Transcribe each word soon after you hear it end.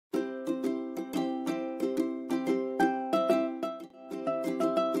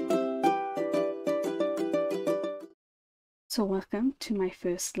So welcome to my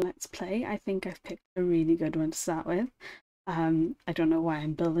first Let's Play. I think I've picked a really good one to start with. I don't know why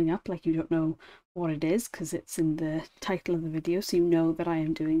I'm building up like you don't know what it is because it's in the title of the video, so you know that I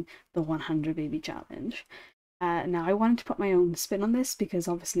am doing the 100 baby challenge. Now I wanted to put my own spin on this because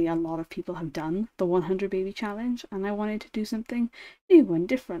obviously a lot of people have done the 100 baby challenge and I wanted to do something new and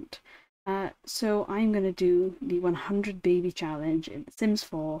different. So I'm going to do the 100 baby challenge in Sims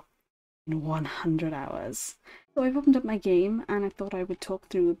 4 in 100 hours. So I've opened up my game and I thought I would talk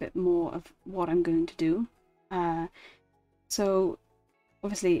through a bit more of what I'm going to do. Uh, so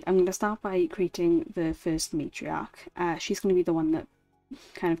obviously I'm going to start by creating the first matriarch. She's going to be the one that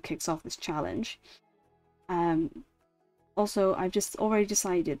kind of kicks off this challenge. Also, I've just already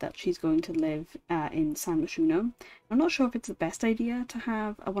decided that she's going to live in San Myshuno. I'm not sure if it's the best idea to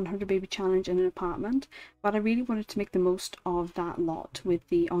have a 100 baby challenge in an apartment, but I really wanted to make the most of that lot with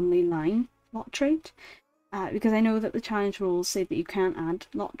the only line lot trait, because I know that the challenge rules say that you can't add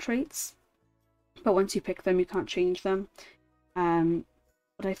lot traits, but once you pick them, you can't change them.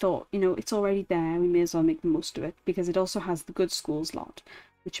 But I thought, it's already there, we may as well make the most of it, because it also has the good schools lot,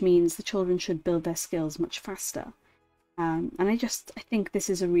 which means the children should build their skills much faster. And I think this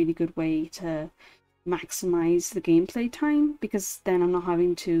is a really good way to maximize the gameplay time, because then I'm not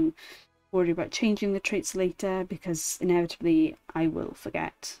having to worry about changing the traits later, because inevitably I will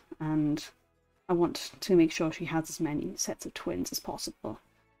forget, and I want to make sure she has as many sets of twins as possible,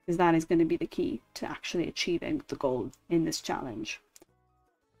 because that is going to be the key to actually achieving the goal in this challenge.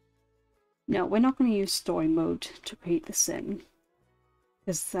 No, we're not going to use story mode to create the sim,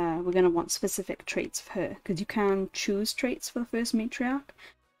 because we're going to want specific traits for her, because you can choose traits for the first matriarch,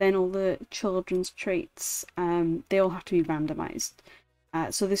 then all the children's traits, they all have to be randomized.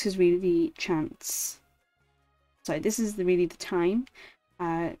 So this is really the chance, sorry, this is really the time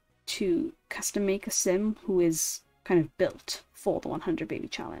to custom make a sim who is kind of built for the 100 baby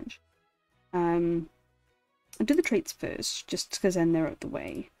challenge. I'll do the traits first, just because then they're out of the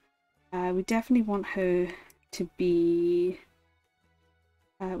way. We definitely want her to be...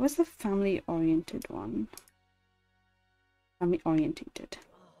 what's the family-oriented one? Family-orientated.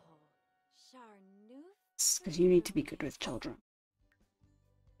 Because you need to be good with children.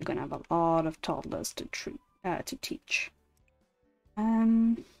 You're going to have a lot of toddlers to teach.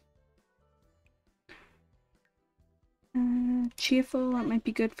 Cheerful, that might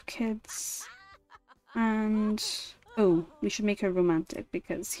be good for kids. And oh, we should make her romantic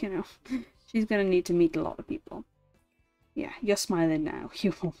because, she's going to need to meet a lot of people. Yeah, you're smiling now.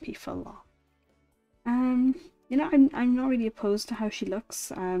 You won't be for long. I'm not really opposed to how she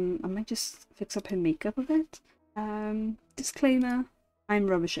looks. I might just fix up her makeup a bit. Disclaimer, I'm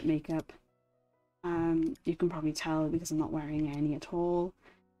rubbish at makeup. You can probably tell because I'm not wearing any at all.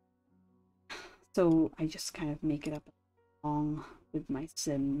 So I just kind of make it up along with my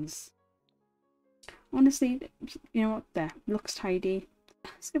Sims. Honestly, you know what? There, looks tidy.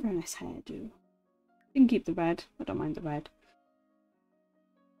 Let's give her a nice hairdo. You can keep the red. I don't mind the red.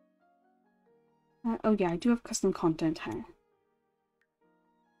 Oh yeah, I do have custom content hair.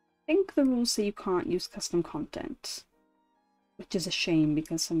 I think the rules say you can't use custom content, which is a shame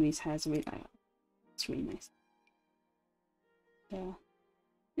because some of these hairs are really like, it's really nice. Yeah.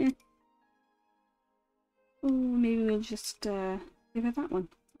 Oh, maybe we'll just give her that one.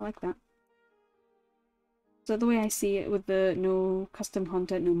 I like that. So the way I see it with the no custom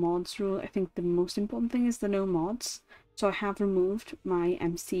content, no mods rule, I think the most important thing is the no mods. So I have removed my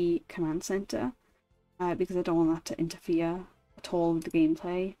MC command center because I don't want that to interfere at all with the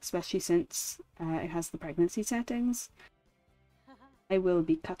gameplay, especially since it has the pregnancy settings. I will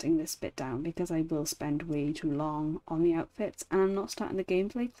be cutting this bit down because I will spend way too long on the outfits, and I'm not starting the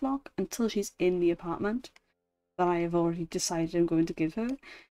gameplay clock until she's in the apartment that I have already decided I'm going to give her.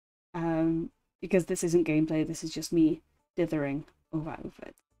 Because this isn't gameplay, this is just me dithering over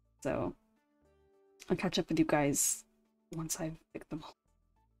outfits. So I'll catch up with you guys once I've picked them all.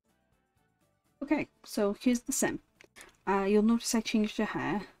 Okay, so here's the sim. You'll notice I changed her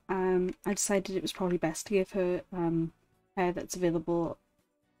hair. I decided it was probably best to give her hair that's available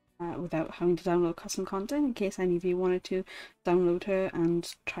without having to download custom content, in case any of you wanted to download her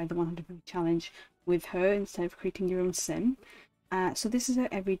and try the 100 baby challenge with her instead of creating your own sim. So this is her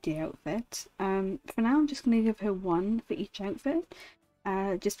everyday outfit. For now I'm just going to give her one for each outfit,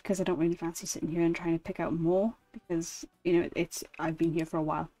 just because I don't really fancy sitting here and trying to pick out more, because, I've been here for a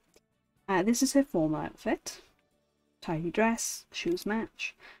while. This is her formal outfit. Tidy dress, shoes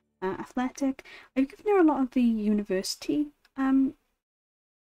match, athletic. I've given her a lot of the university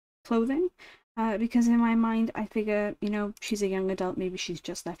clothing, because in my mind I figure, she's a young adult, maybe she's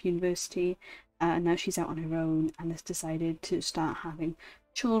just left university, And now she's out on her own and has decided to start having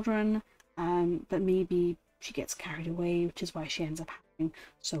children, but maybe she gets carried away, which is why she ends up having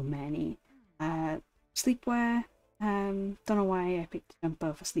so many. Sleepwear. Don't know why I picked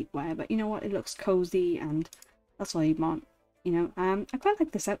jumper for sleepwear, but you know what? It looks cozy, and that's all you want. You know, I quite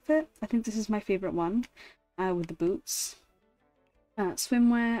like this outfit. I think this is my favourite one, with the boots.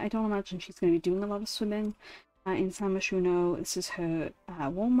 Swimwear. I don't imagine she's going to be doing a lot of swimming. In San Myshuno, this is her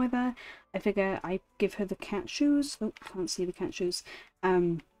warm weather. I figure I give her the cat shoes. Oh, can't see the cat shoes.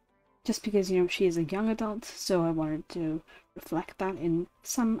 Just because, you know, she is a young adult, so I wanted to reflect that in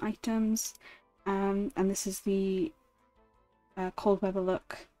some items. And this is the cold weather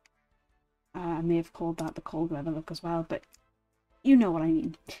look. I may have called that the cold weather look as well, but you know what I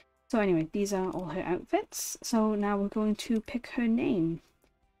mean. So anyway, these are all her outfits. So now we're going to pick her name.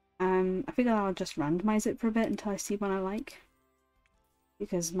 I figure I'll just randomize it for a bit until I see one I like,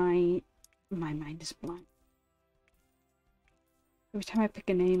 because my mind is blank. Every time I pick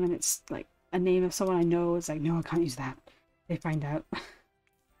a name and it's like a name of someone I know, it's like, no, I can't use that. They find out.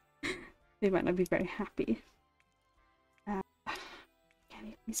 They might not be very happy. Can't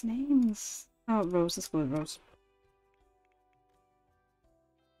use these names. Oh, Rose, let's go with Rose.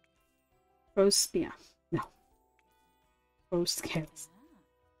 Rose Spear. No. Rose Scales.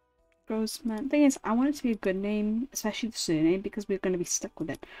 Roseman. Thing is, I want it to be a good name, especially the surname, because we're going to be stuck with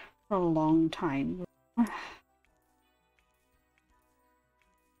it for a long time. Oh,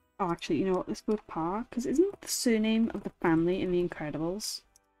 actually, you know what? Let's go with Parr, because isn't it the surname of the family in The Incredibles?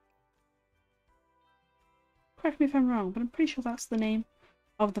 Correct me if I'm wrong, but I'm pretty sure that's the name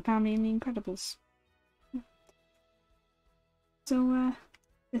of the family in The Incredibles. So,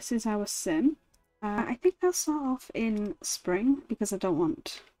 this is our sim. I think I'll start off in spring, because I just don't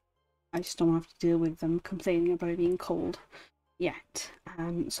want to have to deal with them complaining about it being cold yet.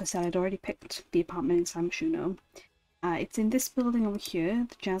 So I said I'd already picked the apartment in San Myshuno. It's in this building over here,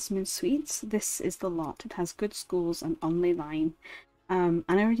 the Jasmine Suites. This is the lot. It has good schools and only line. And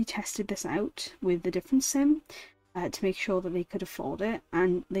I already tested this out with the different sim to make sure that they could afford it,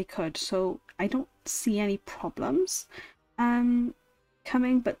 and they could. So I don't see any problems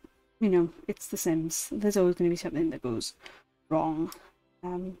coming, but you know, it's The Sims. There's always going to be something that goes wrong.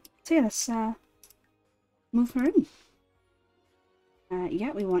 So yeah, let's move her in.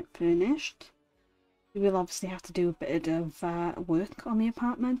 Yeah, we want it furnished. We will obviously have to do a bit of work on the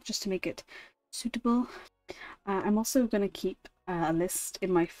apartment just to make it suitable. I'm also going to keep a list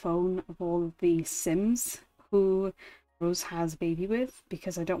in my phone of all of the Sims who Rose has a baby with,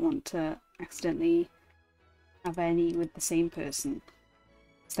 because I don't want to accidentally have any with the same person.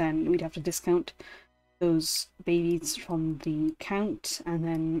 Then we'd have to discount those babies from the count, and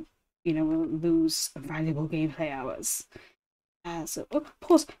then, you know, we'll lose valuable gameplay hours. So, oh,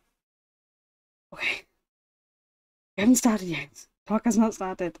 pause. Okay. We haven't started yet. Talk has not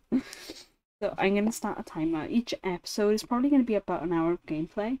started. So I'm going to start a timer. Each episode is probably going to be about an hour of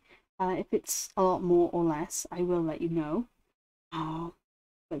gameplay. If it's a lot more or less, I will let you know.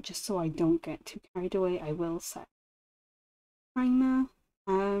 But just so I don't get too carried away, I will set timer.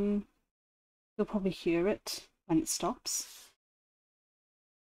 You'll probably hear it when it stops.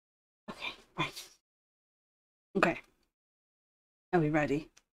 Okay, right. Okay. Are we ready?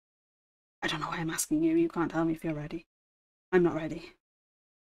 I don't know why I'm asking you. You can't tell me if you're ready. I'm not ready.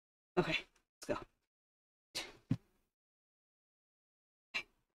 Okay, let's go. Okay.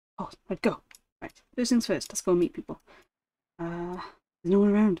 Oh, let's go. Right, first things first, let's go meet people. There's no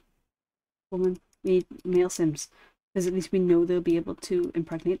one around. Woman, we need male Sims. Because at least we know they'll be able to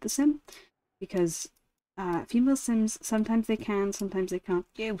impregnate the Sim. Because female Sims, sometimes they can, sometimes they can't.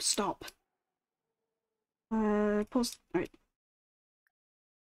 Ew, stop. Pause. Alright.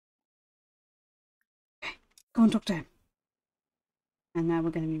 Okay, go and talk to him. And now we're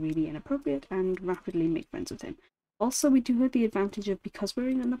going to be really inappropriate and rapidly make friends with him. Also, we do have the advantage of, because we're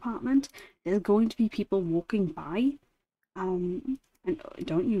in an apartment, there's going to be people walking by. And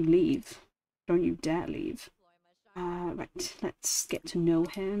don't you leave. Don't you dare leave. Right, let's get to know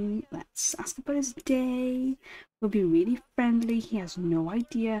him. Let's ask about his day. We'll be really friendly. He has no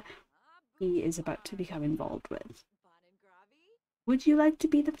idea he is about to become involved with. Would you like to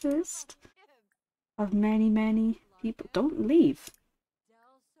be the first of many, many people? Don't leave.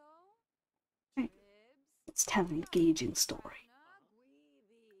 Okay. Let's tell an engaging story.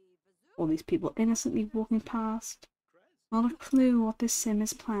 All these people innocently walking past. Not a clue what this Sim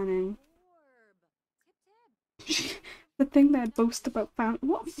is planning. The thing that I boast about family.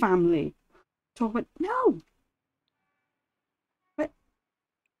 What family? Talk about. No! What?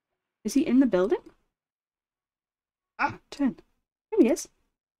 Is he in the building? Ah, turn. There he is.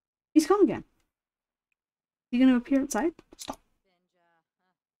 He's gone again. You gonna appear outside? Stop.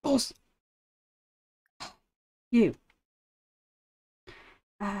 Pause. You.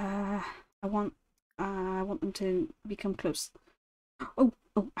 I want them to become close. Oh,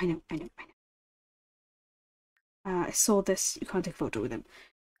 I know. I saw this. You can't take a photo with him.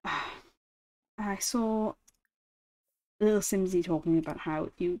 I saw little Simsy talking about how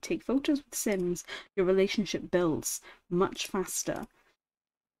if you take photos with Sims, your relationship builds much faster.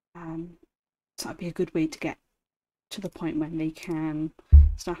 So that'd be a good way to get to the point when they can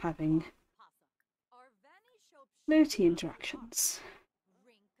start having flirty interactions.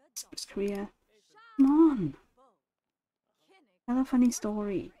 South Korea. Come on. Tell a funny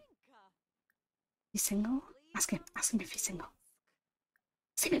story. He's single? Ask him if he's single.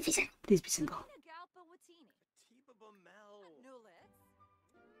 Ask him if he's single. Please be single.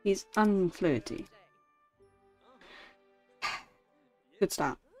 He's unflirty. Good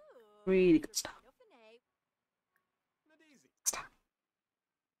start. Really good start.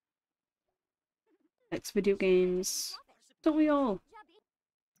 Next video games. Don't we all?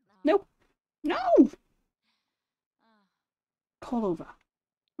 No! No! Call over.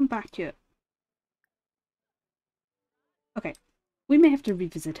 Come back here. Okay. We may have to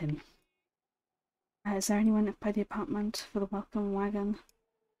revisit him. Is there anyone up by the apartment for the welcome wagon?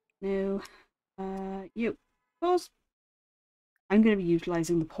 No. You. Pause. I'm going to be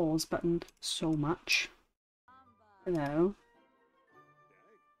utilising the pause button so much. Hello.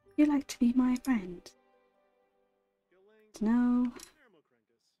 You like to be my friend? No.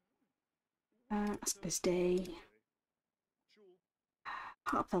 Asper's Day.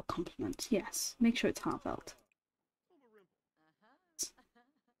 Heartfelt compliment. Yes. Make sure it's heartfelt.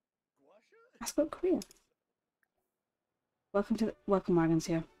 Ask about Korea. Welcome to the welcome wagons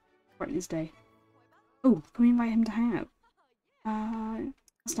here. Brighten his day. Oh, can we invite him to hang out?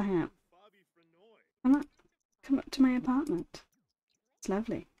 Let's to hang out. Come up to my apartment. It's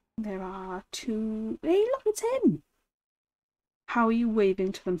lovely. There are two. Hey, look, it's him! How are you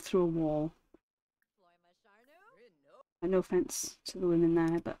waving to them through a wall? No offense to the women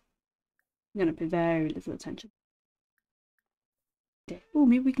there, but I'm gonna pay very little attention. Oh,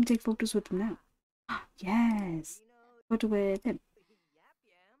 maybe we can take photos with them now. Yes! Photo with him.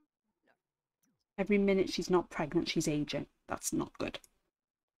 Every minute she's not pregnant, she's aging. That's not good.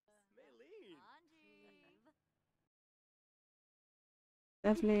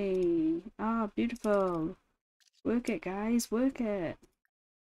 Lovely. Ah, beautiful. Work it, guys. Work it.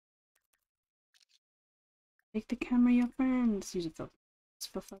 Make the camera your friends. Use a filter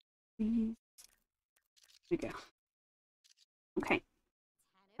for fun, please. There we go. Okay.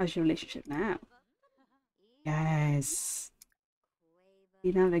 How's your relationship now? Yes.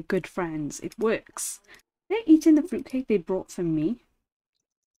 You know, they're good friends. It works. They're eating the fruitcake they brought for me.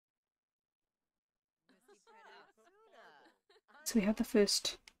 So we have the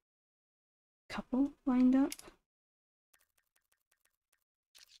first couple lined up.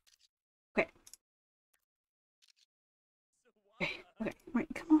 Okay. Okay. Right,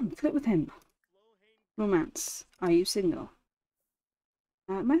 come on, flirt with him. Romance. Are you single?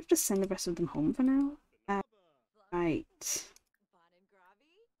 I might have to send the rest of them home for now. Right.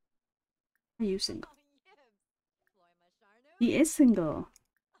 Are you single? He is single.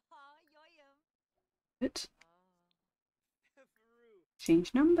 Good.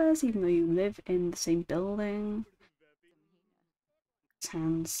 Change numbers, even though you live in the same building.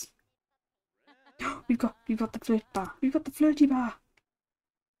 Hands. We've got the flirt bar. We've got the flirty bar.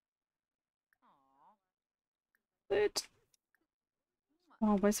 Flirt.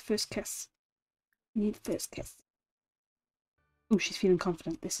 Oh, where's the first kiss? We need the first kiss. Oh, she's feeling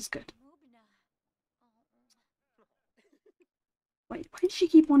confident. This is good. Why does she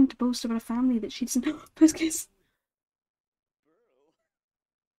keep wanting to boast about a family that she doesn't... First kiss!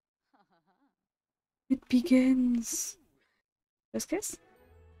 It begins! First kiss?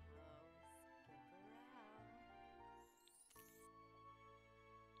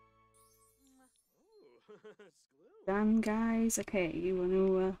 Done, guys. Okay, you want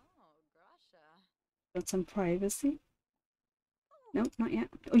to, got some privacy? Nope, not yet.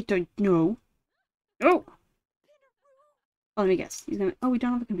 Oh, you don't know. Oh! Oh, let me guess. He's gonna... Oh, we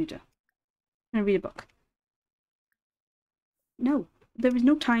don't have a computer. I'm gonna read a book. No, there is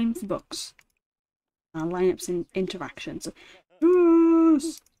no time for books. Lineups and interactions.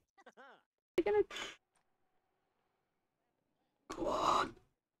 Yes! They're gonna... Go on!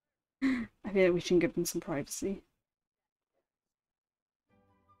 I feel like we should give them some privacy.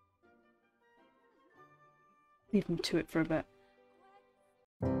 Leave them to it for a bit.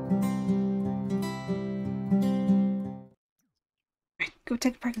 Right, go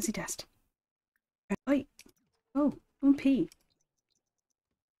take a pregnancy test. Wait. Oh, don't pee.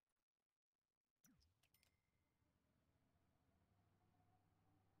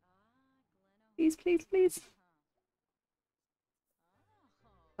 Please, please, please.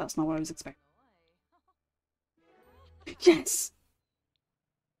 That's not what I was expecting. Yes!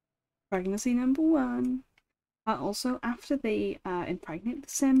 Pregnancy number 1. Also, after they impregnate the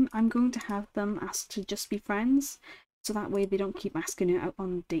sim, I'm going to have them ask to just be friends, so that way they don't keep asking you out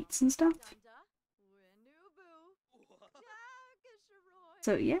on dates and stuff.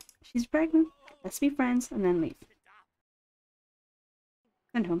 So yeah, she's pregnant. Let's be friends and then leave.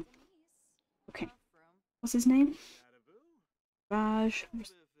 Send home. Okay. What's his name? Raj.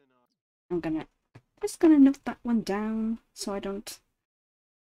 I'm just gonna note that one down so I don't.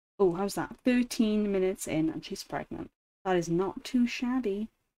 Oh, how's that? 13 minutes in and she's pregnant. That is not too shabby.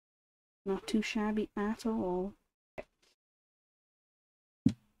 Not too shabby at all. Okay.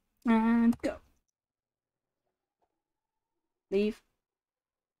 And go. Leave.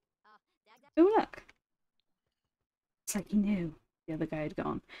 Oh look. It's like he knew the other guy had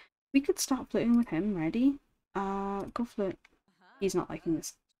gone. We could start flirting with him. Ready? Go flirt. He's not liking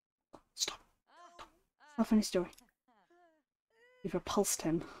this. Stop. It's not a funny story. You've repulsed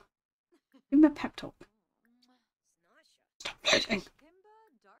him. Give him a pep talk. Stop flirting.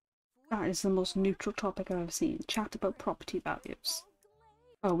 That is the most neutral topic I've ever seen. Chat about property values.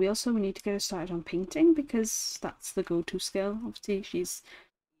 Oh, we also need to get her started on painting because that's the go-to skill. Obviously, she's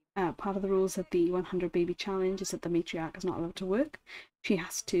part of the rules of the 100 baby challenge is that the matriarch is not allowed to work. She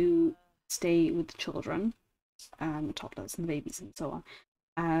has to stay with the children, the toddlers and the babies and so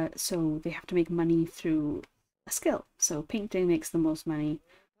on. So they have to make money through a skill. So painting makes the most money.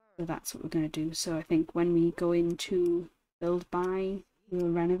 So that's what we're going to do. So I think when we go into build buy, we'll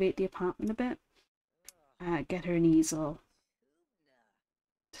renovate the apartment a bit. Get her an easel.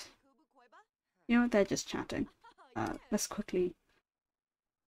 You know what? They're just chatting. Let's quickly.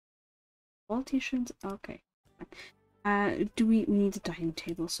 All t-shirts. Okay. Do we need a dining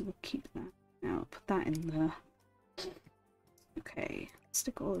table? So we'll keep that. Now put that in there. Okay.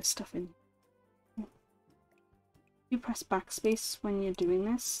 Stick all this stuff in. You press backspace when you're doing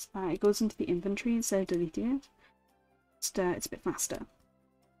this. It goes into the inventory instead of deleting it. It's a bit faster.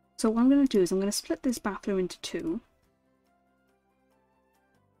 So what I'm going to do is I'm going to split this bathroom into 2.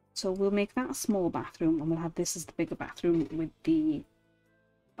 So we'll make that a small bathroom and we'll have this as the bigger bathroom with the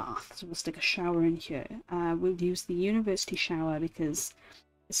bath. So we'll stick a shower in here. We'll use the university shower because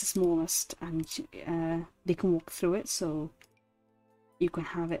it's the smallest and they can walk through it, so you can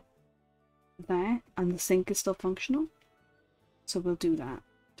have it there and the sink is still functional. So we'll do that.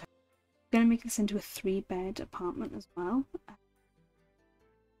 I'm going to make this into a 3-bed apartment as well.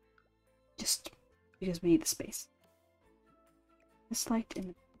 Just because we need the space. This light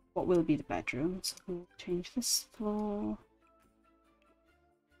in what will be the bedroom, so we'll change this floor.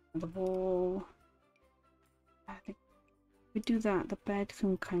 The wall. I think if we do that, the bed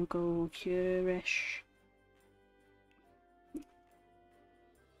can kind of go here-ish.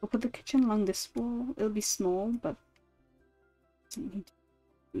 We'll put the kitchen along this wall. It'll be small, but it doesn't need to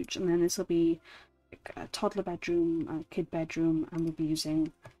be huge. And then this will be like a toddler bedroom, a kid bedroom, and we'll be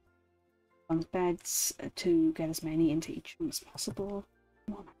using bunk beds to get as many into each room as possible.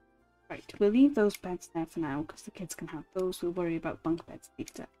 Right, we'll leave those beds there for now because the kids can have those. We'll worry about bunk beds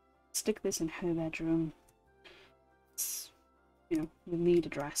later. Stick this in her bedroom. You know, we'll need a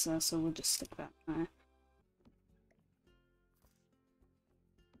dresser, so we'll just stick that there.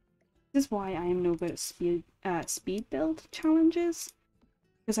 This is why I am no good at speed build challenges,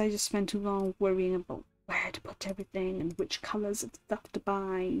 because I just spend too long worrying about where to put everything and which colours of stuff to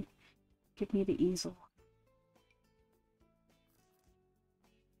buy. Give me the easel.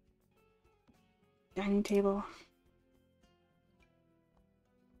 Dining table.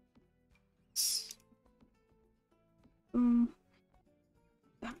 Boom.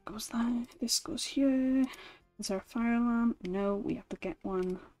 That goes there. This goes here. Is there a fire alarm? No, we have to get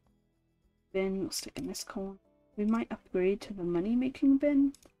one. Bin, we'll stick in this corner. We might upgrade to the money making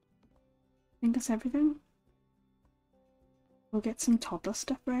bin. I think that's everything. We'll get some toddler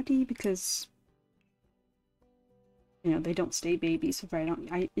stuff ready because, you know, they don't stay babies for very long.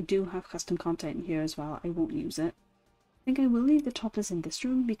 I do have custom content in here as well. I won't use it. I think I will leave the toddlers in this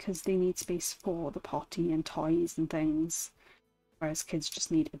room because they need space for the potty and toys and things, whereas kids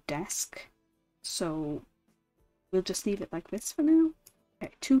just need a desk. So we'll just leave it like this for now.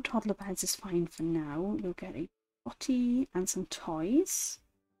 Okay, 2 toddler beds is fine for now. We'll get a potty and some toys.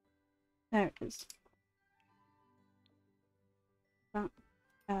 There it is. That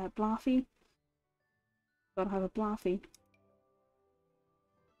Blarfy. Gotta have a Blarfy.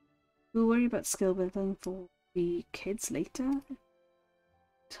 We'll worry about skill building for the kids later.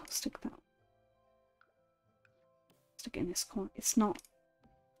 I'll stick that. Stick it in this corner. It's not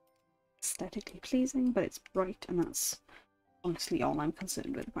aesthetically pleasing, but it's bright, and that's honestly all I'm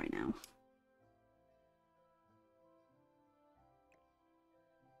concerned with right now.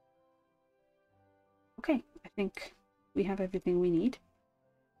 Okay, I think we have everything we need.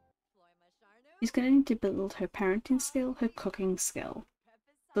 She's going to need to build her parenting skill, her cooking skill.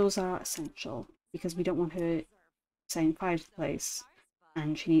 Those are essential because we don't want her setting fire to the place,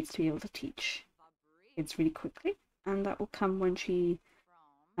 and she needs to be able to teach kids really quickly, and that will come when she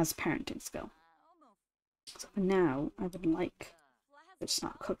has parenting skill. So for now, I would like her to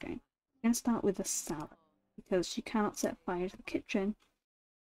start cooking. I'm going to start with a salad because she cannot set fire to the kitchen.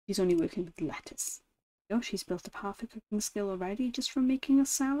 She's only working with lettuce. So she's built up half her cooking skill already just from making a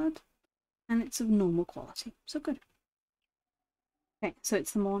salad, and it's of normal quality, so good. Okay, so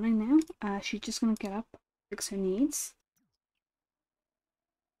it's the morning now. She's just going to get up, fix her needs.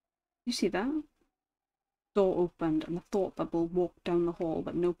 You see that? Door opened and a thought bubble walked down the hall,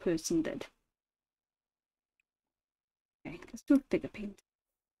 but no person did. Okay, let's do a figure paint.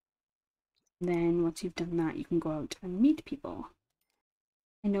 And then once you've done that, you can go out and meet people.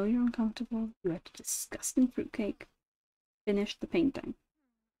 I know you're uncomfortable. You had a disgusting fruitcake. Finish the painting.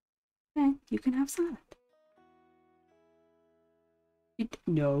 Then you can have salad.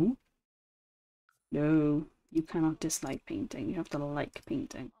 No. No, you cannot dislike painting. You have to like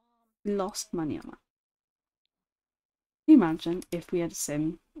painting. We lost money on that. Can you imagine if we had a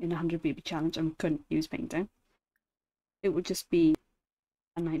sim in 100 BB challenge and we couldn't use painting? It would just be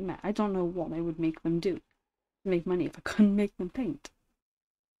a nightmare. I don't know what I would make them do to make money if I couldn't make them paint.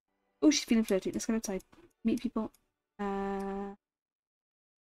 Oh, she's feeling flirty. Let's go outside. Meet people.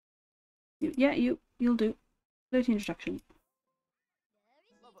 You'll do. Flirty introduction.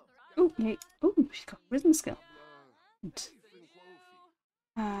 Oh, yay. Oh, she's got charisma skill.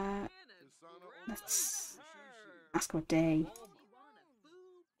 Let's ask her a day.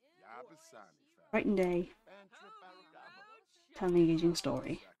 Brighton day. Tell an engaging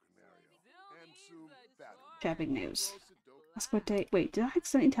story. Share big news. Ask what day. Wait, did I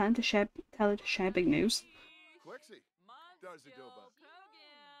accidentally tell her to share big news?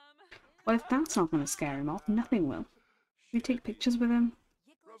 Well, if that's not going to scare him off, nothing will. We take pictures with him.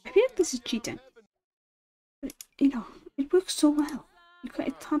 I feel like this is cheating. But, you know, it works so well.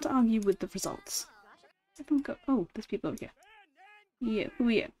 It's hard to argue with the results. Everyone go. Oh, there's people over here. Yeah, who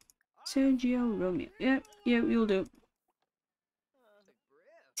are you? Sergio Romeo. Yep, yeah, you'll do.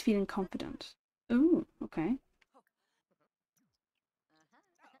 He's feeling confident. Oh, okay.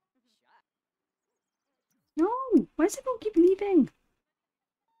 No! Why does everyone keep leaving?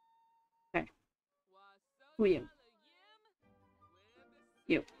 Okay. Who are you?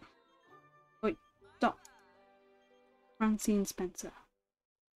 You. Wait, stop. Francine Spencer.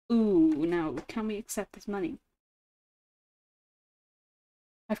 Ooh, now, can we accept this money?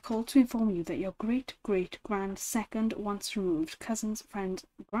 I've called to inform you that your great-great-grand second once removed cousin's friend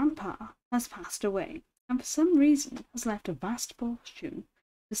grandpa has passed away, and for some reason has left a vast fortune,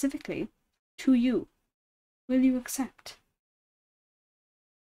 specifically to you. Will you accept?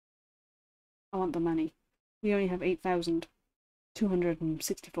 I want the money. We only have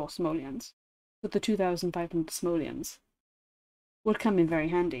 8,264 simoleons, but the 2,500 simoleons would come in very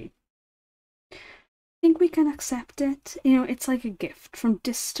handy. I think we can accept it. You know, it's like a gift from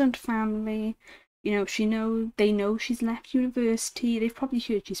distant family. You know, they know she's left university. They've probably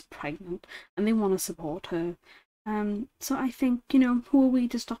heard she's pregnant and they want to support her. So I think, you know, who are we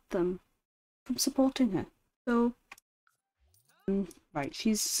to stop them from supporting her? So, right,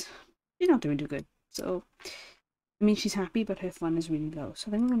 she's not doing too good. So, I mean, she's happy, but her fun is really low. So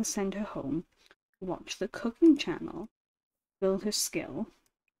then we're going to send her home to watch the cooking channel, build her skill,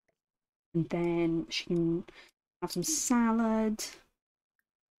 and then she can have some salad.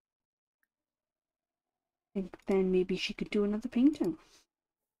 I think then maybe she could do another painting.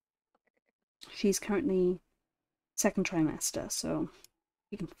 She's currently second trimester, so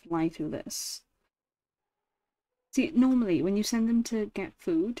you can fly through this. See, normally when you send them to get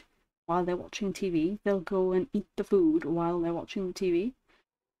food while they're watching TV, they'll go and eat the food while they're watching the TV.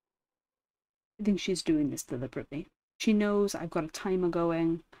 I think she's doing this deliberately. She knows I've got a timer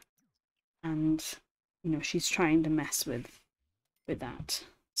going, and you know she's trying to mess with that.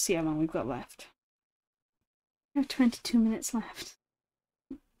 See how long we've got left. We have 22 minutes left.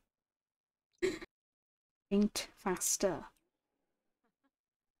 Paint faster.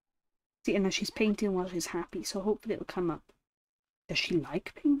 See, and now she's painting while she's happy, so hopefully it'll come up. Does she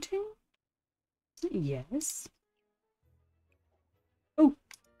like painting? Yes. Oh,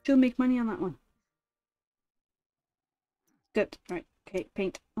 she'll make money on that one. Good. Right. Okay,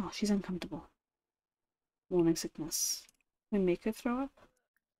 paint. Oh, she's uncomfortable. Morning sickness. We make her throw up?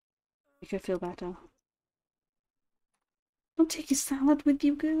 Make her feel better. Don't take your salad with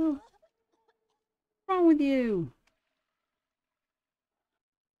you, girl. What's wrong with you?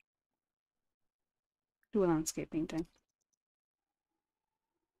 Do a landscape painting.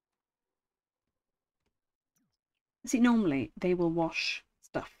 See, normally they will wash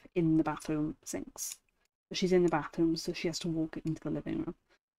stuff in the bathroom sinks. But she's in the bathroom, so she has to walk it into the living room.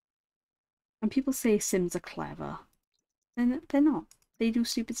 And people say Sims are clever. They're not. They do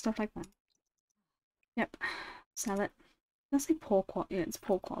stupid stuff like that. Yep. Sell it. That's like poor quality. Yeah, it's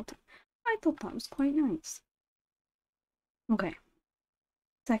poor quality. I thought that was quite nice. Okay.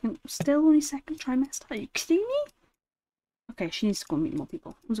 Still only second trimester. Are you kidding me? Okay, she needs to go and meet more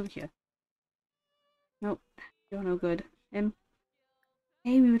people. Who's over here? Nope. You're no good. Him.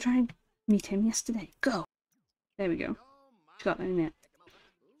 Hey, we were trying to meet him yesterday. Go. There we go. She got in it.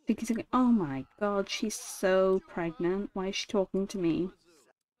 Thinking, oh my god, she's so pregnant. Why is she talking to me?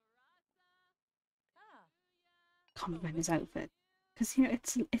 Compliment his outfit. Because, you know,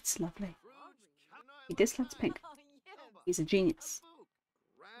 it's lovely. He dislikes pink. He's a genius.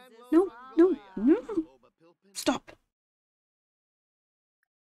 No, no, no. Stop.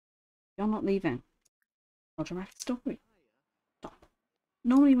 You're not leaving. Or dramatic story. Stop.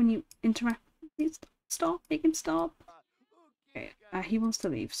 Normally when you interact, please stop. Make him stop. Okay, he wants to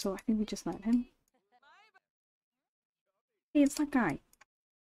leave, so I think we just let him. Hey, it's that guy.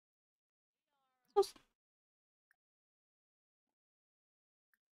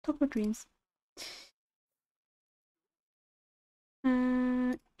 Talk about dreams.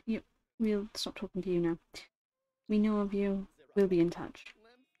 Yep, we'll stop talking to you now. We know of you. We'll be in touch.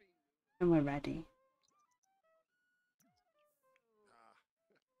 And we're ready.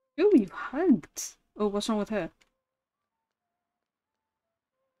 Oh, you hugged! Oh, what's wrong with her?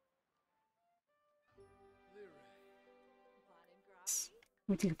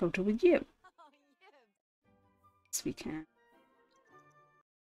 We take a photo with you. Yes, we can.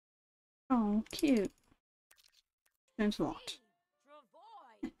 Oh, cute. Thanks a lot.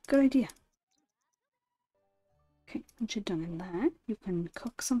 Good idea. Okay, once you're done in there, you can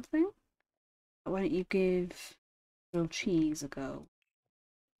cook something. Why don't you give grilled cheese a go?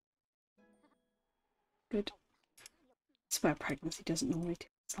 Good. I swear pregnancy doesn't normally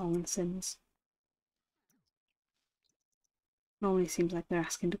take as long in Sims. Normally seems like they're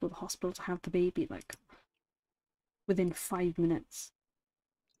asking to go to the hospital to have the baby, like, within 5 minutes.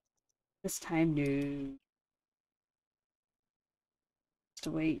 This time, no. Just to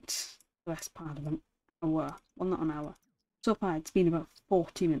wait the best part of an hour. Well, not an hour. So far, it's been about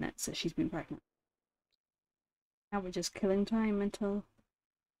 40 minutes that she's been pregnant. Now we're just killing time until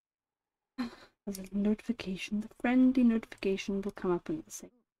there's a notification. The friendly notification will come up and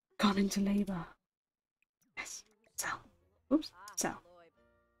say, gone into labour. Yes, sell. Oops, sell.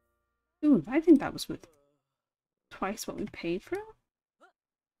 Ooh, I think that was worth twice what we paid for it.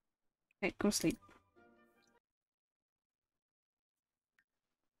 Okay, go sleep.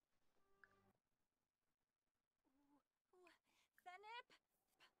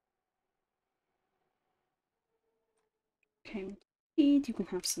 Okay, eat. You can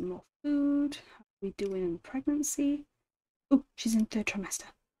have some more food. How are we doing in pregnancy? Oh, she's in 3rd trimester.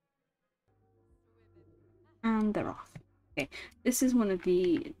 And they're off. Okay, this is one of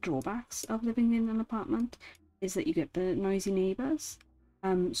the drawbacks of living in an apartment, is that you get the noisy neighbours.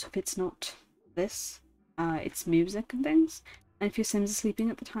 So if it's not this, it's music and things. And if your Sims are sleeping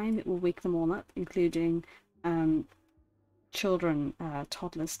at the time, it will wake them all up, including children,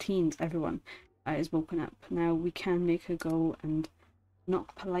 toddlers, teens, everyone is woken up. Now we can make her go and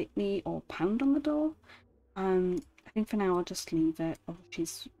knock politely or pound on the door. I think for now I'll just leave it. Oh,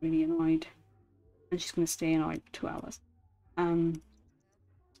 she's really annoyed, and she's going to stay annoyed for 2 hours.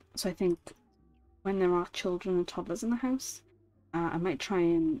 So I think when there are children and toddlers in the house, I might try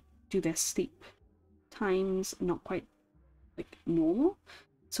and do their sleep times not quite like normal.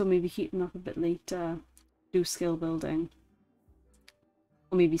 So maybe keep them up a bit later, do skill building,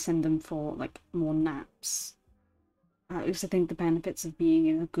 or maybe send them for like more naps. Because I think the benefits of being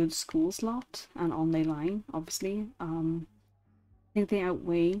in a good school slot and on their line, obviously, I think they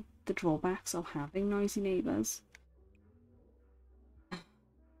outweigh the drawbacks of having noisy neighbours.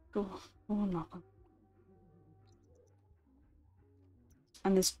 Go on, knock on.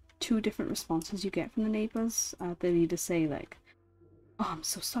 And there's 2 different responses you get from the neighbours. They'll either say like, oh, I'm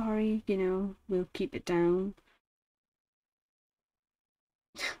so sorry, you know, we'll keep it down.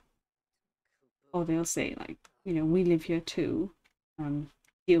 Or they'll say like, you know, we live here too,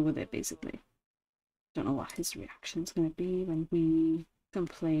 deal with it basically. Don't know what his reaction's going to be when we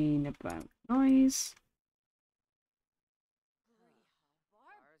complain about noise.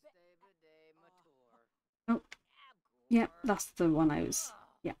 Oh, yeah, that's the one I was.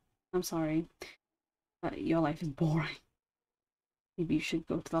 Yeah, I'm sorry. Your life is boring. Maybe you should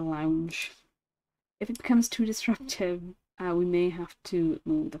go to the lounge. If it becomes too disruptive, we may have to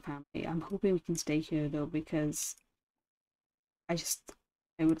move the family. I'm hoping we can stay here though, because I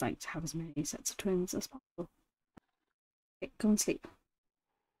would like to have as many sets of twins as possible. Okay, go and sleep.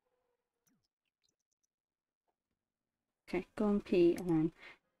 Okay, go and pee and then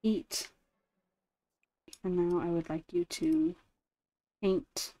eat. And now I would like you to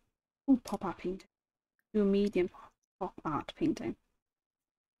paint. Oh, pop art painting. Do a medium pop art painting.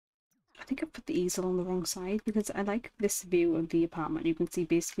 I think I put the easel on the wrong side because I like this view of the apartment. You can see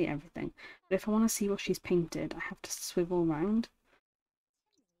basically everything. But if I want to see what she's painted, I have to swivel around.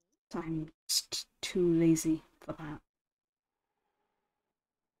 So I'm just too lazy for that.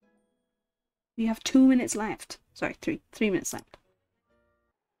 We have 2 minutes left. Sorry, 3 minutes left.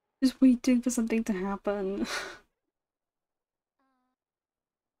 Just waiting for something to happen.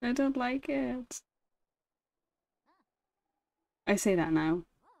 I don't like it. I say that now.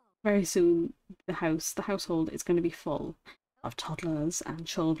 Very soon, the household is going to be full of toddlers and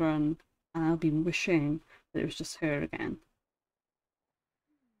children, and I'll be wishing that it was just her again.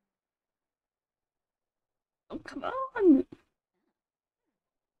 Oh, come on!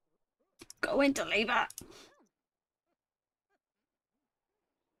 Go into labour!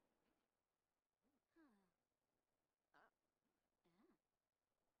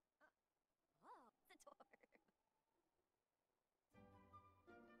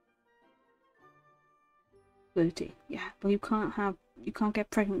 Flirty. Yeah, well you can't get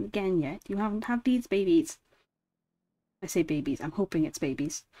pregnant again yet. You haven't had these babies. I say babies, I'm hoping it's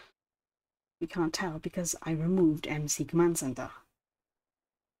babies. We can't tell because I removed MC Command Center.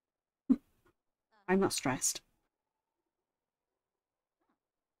 I'm not stressed.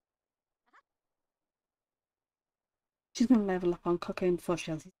 She's gonna level up on cooking before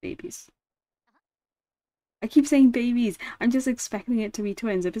she has these babies. I keep saying babies. I'm just expecting it to be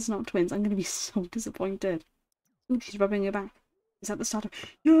twins. If it's not twins, I'm gonna be so disappointed. Oh, she's rubbing her back. Is that the start of...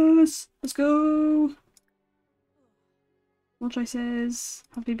 Yes! Let's go! More choices.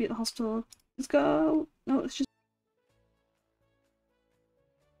 Have baby at the hospital. Let's go! No, it's just...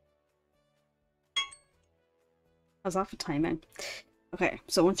 How's that for timing? Okay,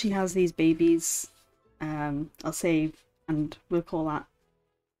 so once she has these babies, I'll save and we'll call that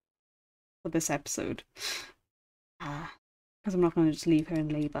for this episode. Because I'm not going to just leave her in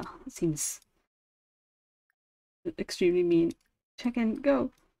labour. It seems extremely mean. Check in, go!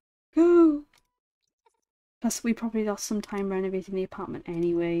 Go! Plus, we probably lost some time renovating the apartment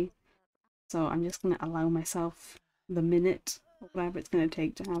anyway, so I'm just going to allow myself the minute or whatever it's going to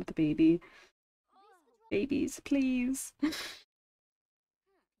take to have the baby. Babies, please!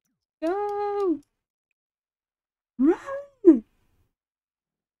 Go! Run!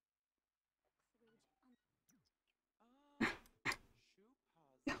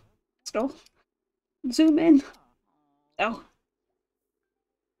 Stop. Zoom in. Oh.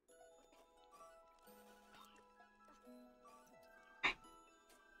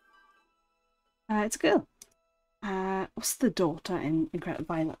 It's a girl. What's the daughter in Incredible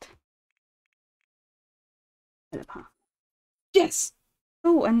Violet? Philippa. Yes!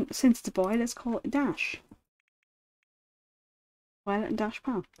 Oh, and since it's a boy, let's call it Dash. Violet and Dash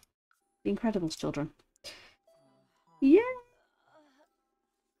Pal. The Incredibles children. Yeah!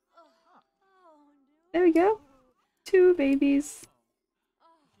 There we go. 2 babies.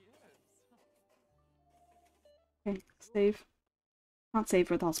 Okay, save. Can't save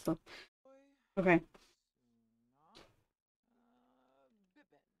her at the hospital. Okay.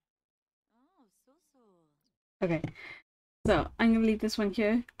 Okay. So, I'm gonna leave this one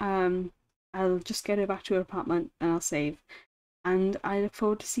here. I'll just get her back to her apartment and I'll save. And I look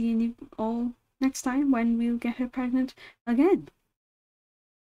forward to seeing you all next time when we'll get her pregnant again.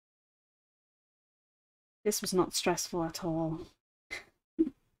 This was not stressful at all.